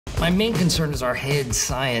My main concern is our head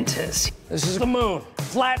scientist. This is the moon.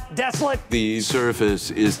 Flat, desolate. The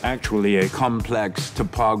surface is actually a complex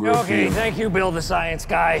topography. Okay, thank you, Bill, the science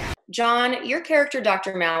guy. John, your character,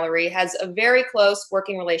 Dr. Mallory, has a very close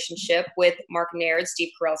working relationship with Mark Naird,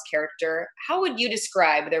 Steve Carell's character. How would you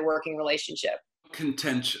describe their working relationship?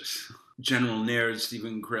 Contentious. General Naird,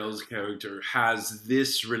 Stephen Carell's character, has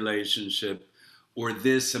this relationship or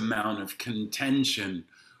this amount of contention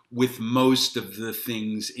with most of the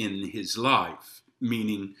things in his life,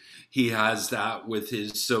 meaning he has that with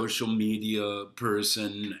his social media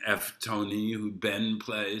person, F. Tony, who Ben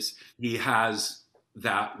plays. He has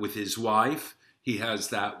that with his wife. He has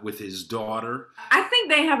that with his daughter. I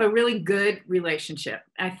think they have a really good relationship.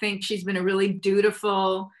 I think she's been a really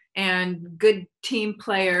dutiful and good team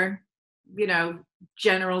player, you know,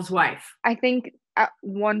 general's wife. I think at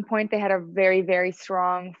one point they had a very, very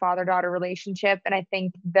strong father-daughter relationship. And I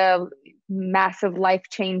think the massive life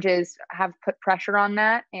changes have put pressure on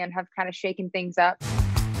that and have kind of shaken things up.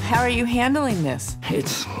 How are you handling this?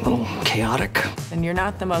 It's a little chaotic. And you're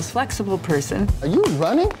not the most flexible person. Are you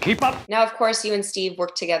running? Keep up. Now, of course, you and Steve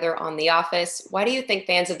work together on The Office. Why do you think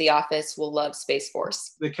fans of The Office will love Space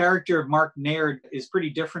Force? The character of Mark Naird is pretty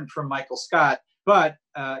different from Michael Scott, but,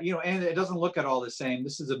 you know, and it doesn't look at all the same.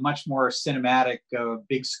 This is a much more cinematic,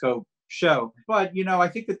 big scope show. But, you know, I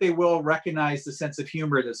think that they will recognize the sense of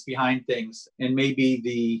humor that's behind things and maybe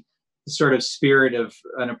the sort of spirit of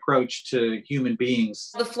an approach to human beings.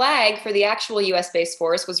 The flag for the actual U.S. Space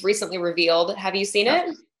Force was recently revealed. Have you seen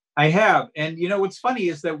it? I have. And, you know, what's funny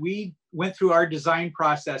is that we went through our design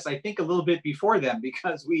process, I think, a little bit before them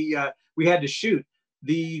because we had to shoot.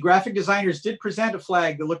 The graphic designers did present a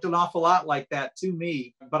flag that looked an awful lot like that to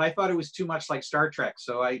me, but I thought it was too much like Star Trek,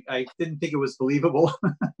 so I didn't think it was believable.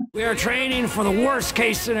 We are training for the worst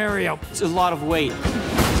case scenario. It's a lot of weight,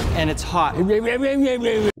 and it's hot.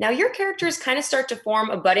 Now, your characters kind of start to form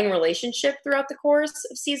a budding relationship throughout the course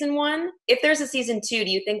of season 1. If there's a season 2, do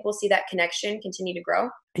you think we'll see that connection continue to grow?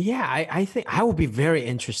 Yeah, I think I would be very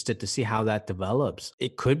interested to see how that develops.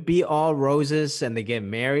 It could be all roses and they get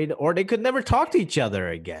married, or they could never talk to each other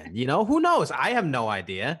again. You know, who knows? I have no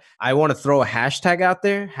idea. I want to throw a hashtag out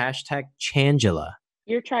there, hashtag Changela.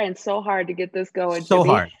 You're trying so hard to get this going. So Jimmy.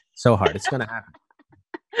 hard. It's going to happen.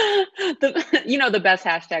 The best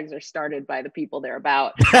hashtags are started by the people they're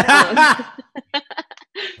about.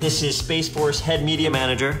 This is Space Force Head Media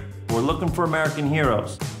Manager. We're looking for American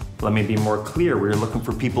heroes. Let me be more clear. We're looking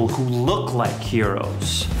for people who look like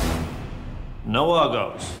heroes. No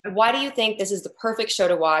uggos. Why do you think this is the perfect show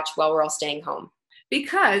to watch while we're all staying home?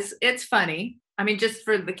 Because it's funny. I mean, just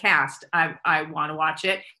for the cast, I want to watch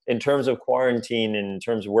it. In terms of quarantine, in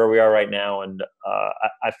terms of where we are right now, and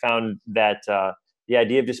I found that the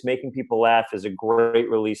idea of just making people laugh is a great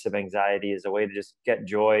release of anxiety, is a way to just get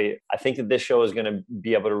joy. I think that this show is going to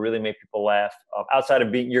be able to really make people laugh. Outside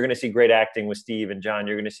of you're going to see great acting with Steve and John.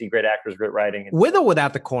 You're going to see great actors, great writing. With or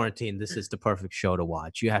without the quarantine, this is the perfect show to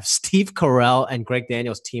watch. You have Steve Carell and Greg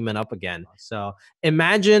Daniels teaming up again. So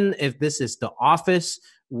imagine if this is The Office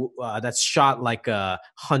that's shot like a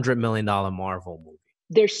 $100 million Marvel movie.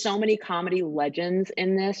 There's so many comedy legends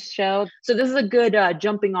in this show. So this is a good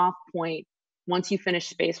jumping off point. Once you finish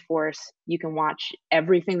Space Force, you can watch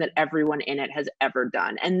everything that everyone in it has ever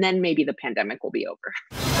done. And then maybe the pandemic will be over.